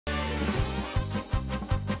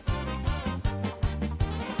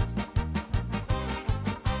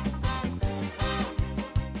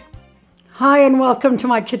Hi and welcome to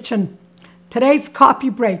my kitchen. Today's coffee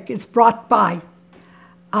break is brought by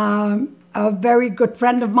a very good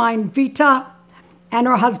friend of mine, Vita, and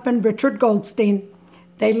her husband, Richard Goldstein.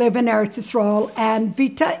 They live in Eretz Yisrael, and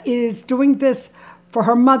Vita is doing this for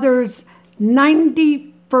her mother's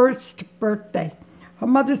 91st birthday. Her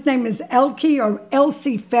mother's name is Elka or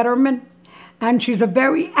Elsie Fetterman, and she's a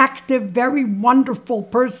very active, very wonderful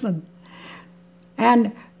person.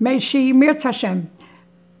 And may she, Mirz Hashem,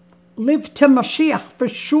 live to Mashiach for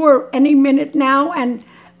sure any minute now, and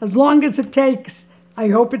as long as it takes, I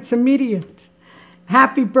hope it's immediate.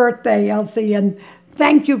 Happy birthday, Elsie, and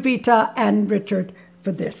thank you, Vita and Richard,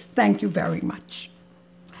 for this. Thank you very much.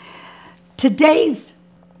 Today's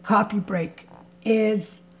coffee break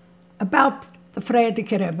is about the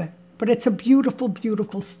Frierdiker Rebbe, but it's a beautiful,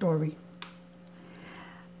 beautiful story.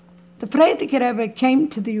 The Frierdiker Rebbe came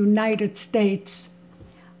to the United States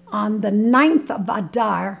on the 9th of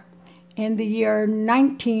Adar in the year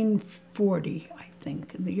 1940, I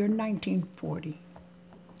think, in the year 1940.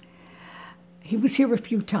 He was here a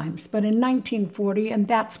few times, but in 1940, and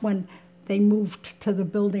that's when they moved to the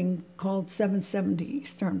building called 770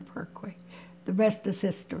 Eastern Parkway. The rest is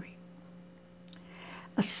history.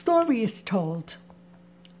 A story is told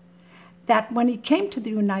that when he came to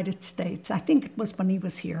the United States, I think it was when he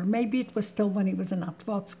was here, maybe it was still when he was in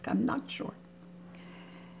Otvotsk, I'm not sure.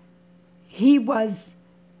 He was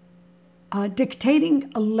dictating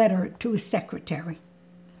a letter to his secretary.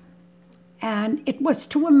 And it was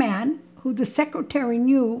to a man who the secretary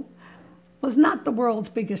knew was not the world's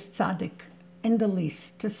biggest tzaddik, in the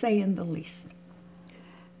least, to say in the least.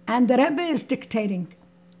 And the Rebbe is dictating,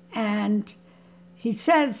 and he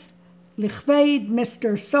says, Lichveid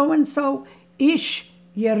Mr. So-and-so, Ish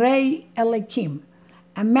Yerei Elikim,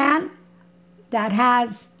 a man that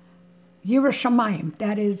has Yirah Shamayim,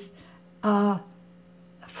 that is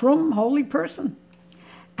from holy person.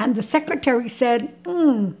 And the secretary said,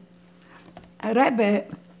 Rebbe,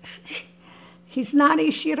 he's not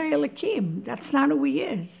Ish Yerei Elikim. That's not who he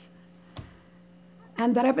is.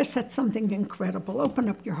 And the Rebbe said something incredible. Open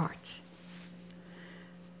up your hearts.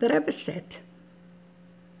 The Rebbe said,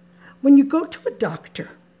 when you go to a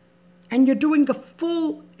doctor and you're doing a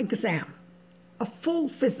full exam, a full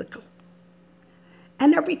physical,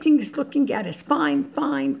 and everything is looking at is fine,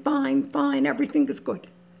 fine, fine, fine, everything is good.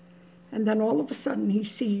 And then all of a sudden he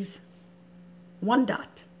sees one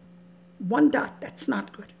dot that's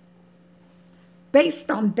not good.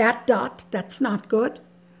 Based on that dot that's not good,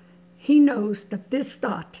 he knows that this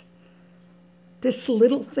dot, this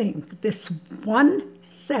little thing, this one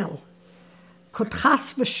cell, could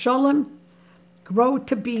chas v'sholem grow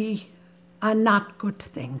to be a not good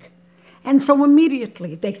thing. And so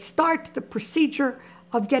immediately they start the procedure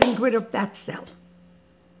of getting rid of that cell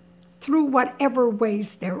through whatever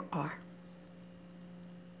ways there are.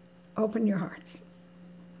 Open your hearts.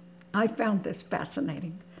 I found this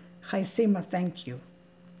fascinating. Chaisima, thank you.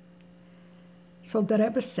 So the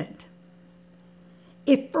Rebbe said,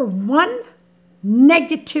 if for one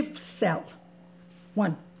negative cell,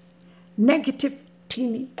 one negative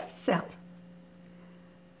teeny cell,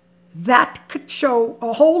 that could show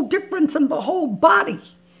a whole difference in the whole body,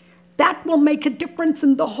 that will make a difference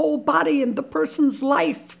in the whole body in the person's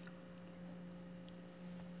life,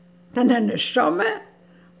 then a neshama,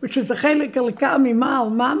 which is a chelik elka mimal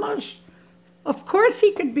mamash, of course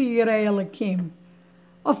he could be Yirei Elikim.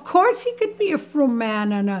 Of course he could be a frum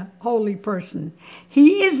man and a holy person.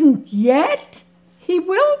 He isn't yet. He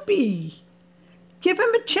will be. Give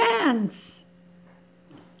him a chance.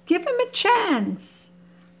 Give him a chance.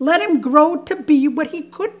 Let him grow to be what he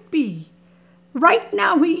could be. Right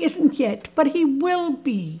now he isn't yet, but he will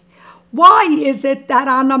be. Why is it that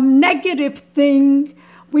on a negative thing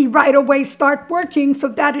we right away start working so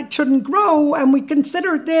that it shouldn't grow, and we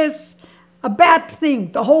consider this a bad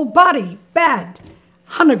thing, the whole body bad,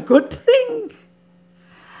 on a good thing?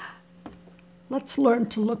 Let's learn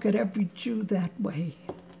to look at every Jew that way.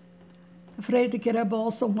 The Frierdiker Rebbe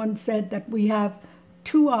also once said that we have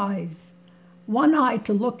two eyes. One eye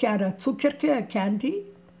to look at a zuckerke, a candy,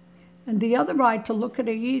 and the other eye to look at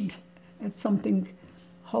a Eid, at something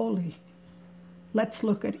holy. Let's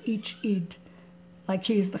look at each Eid like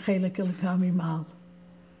he is the chelik elka mimal.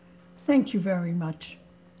 Thank you very much.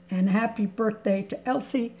 And happy birthday to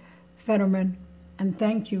Elsie Fetterman. And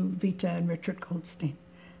thank you, Vita and Richard Goldstein.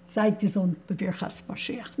 Seid gesund, bewirchas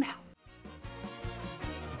Mashiach now.